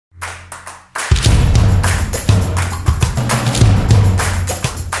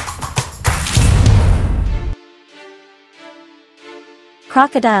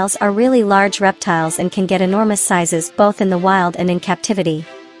Crocodiles are really large reptiles and can get enormous sizes both in the wild and in captivity.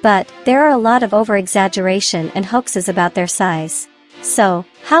 But, there are a lot of over-exaggeration and hoaxes about their size. So,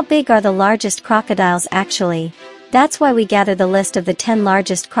 how big are the largest crocodiles actually? That's why we gather the list of the 10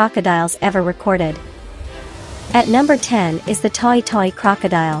 largest crocodiles ever recorded. At number 10 is the Tawi-Tawi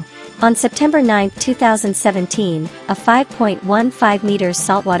crocodile. On September 9, 2017, a 5.15 meters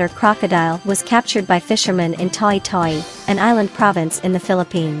saltwater crocodile was captured by fishermen in Tawi-Tawi, an island province in the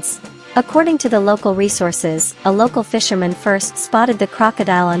Philippines. According to the local resources, a local fisherman first spotted the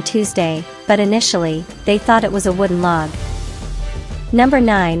crocodile on Tuesday, but initially, they thought it was a wooden log. Number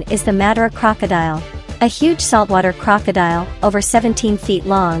 9 is the Matara crocodile. A huge saltwater crocodile, over 17 feet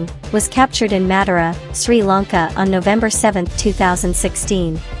long, was captured in Matara, Sri Lanka on November 7,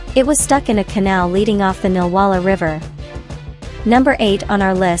 2016. It was stuck in a canal leading off the Nilwala River. Number 8 on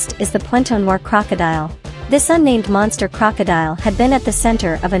our list is the Puento Noire crocodile. This unnamed monster crocodile had been at the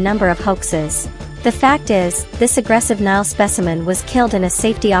center of a number of hoaxes. The fact is, this aggressive Nile specimen was killed in a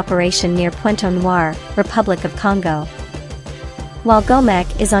safety operation near Puento Noire, Republic of Congo. While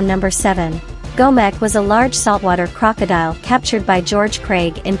Gomek is on number 7. Gomek was a large saltwater crocodile captured by George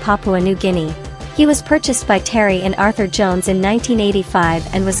Craig in Papua New Guinea. He was purchased by Terry and Arthur Jones in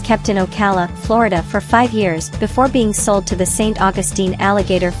 1985 and was kept in Ocala, Florida for 5 years before being sold to the St. Augustine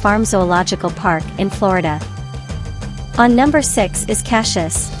Alligator Farm Zoological Park in Florida. On number 6 is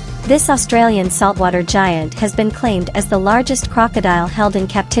Cassius. This Australian saltwater giant has been claimed as the largest crocodile held in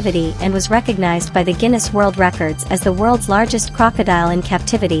captivity and was recognized by the Guinness World Records as the world's largest crocodile in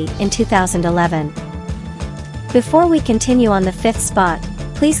captivity in 2011. Before we continue on the 5th spot,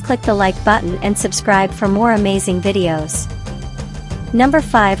 please click the like button and subscribe for more amazing videos. Number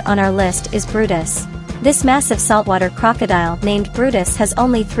 5 on our list is Brutus. This massive saltwater crocodile named Brutus has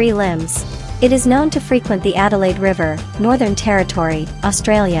only 3 limbs. It is known to frequent the Adelaide River, Northern Territory,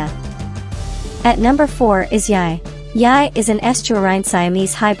 Australia. At number 4 is Yai. Yai is an estuarine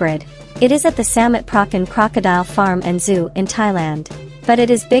Siamese hybrid. It is at the Samet Prakan Crocodile Farm and Zoo in Thailand. But it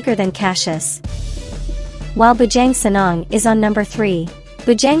is bigger than Cassius. While Bujang Senang is on number 3.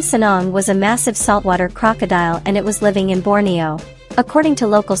 Bujang Senang was a massive saltwater crocodile and it was living in Borneo. According to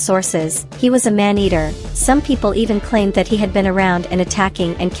local sources, he was a man-eater. Some people even claimed that he had been around and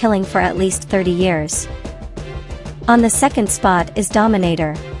attacking and killing for at least 30 years. On the 2nd spot is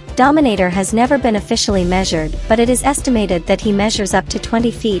Dominator. Dominator has never been officially measured, but it is estimated that he measures up to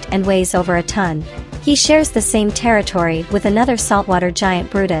 20 feet and weighs over a ton. He shares the same territory with another saltwater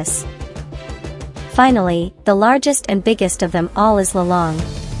giant Brutus. Finally, the largest and biggest of them all is Lolong.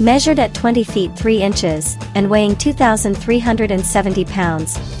 Measured at 20 feet 3 inches, and weighing 2,370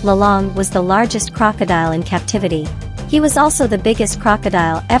 pounds, Lolong was the largest crocodile in captivity. He was also the biggest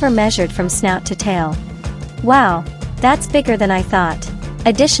crocodile ever measured from snout to tail. Wow! That's bigger than I thought.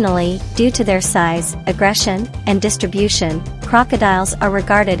 Additionally, due to their size, aggression, and distribution, crocodiles are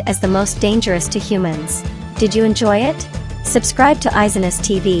regarded as the most dangerous to humans. Did you enjoy it? Subscribe to Izinus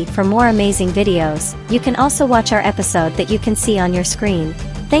TV for more amazing videos. You can also watch our episode that you can see on your screen.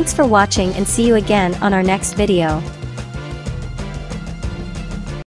 Thanks for watching and see you again on our next video.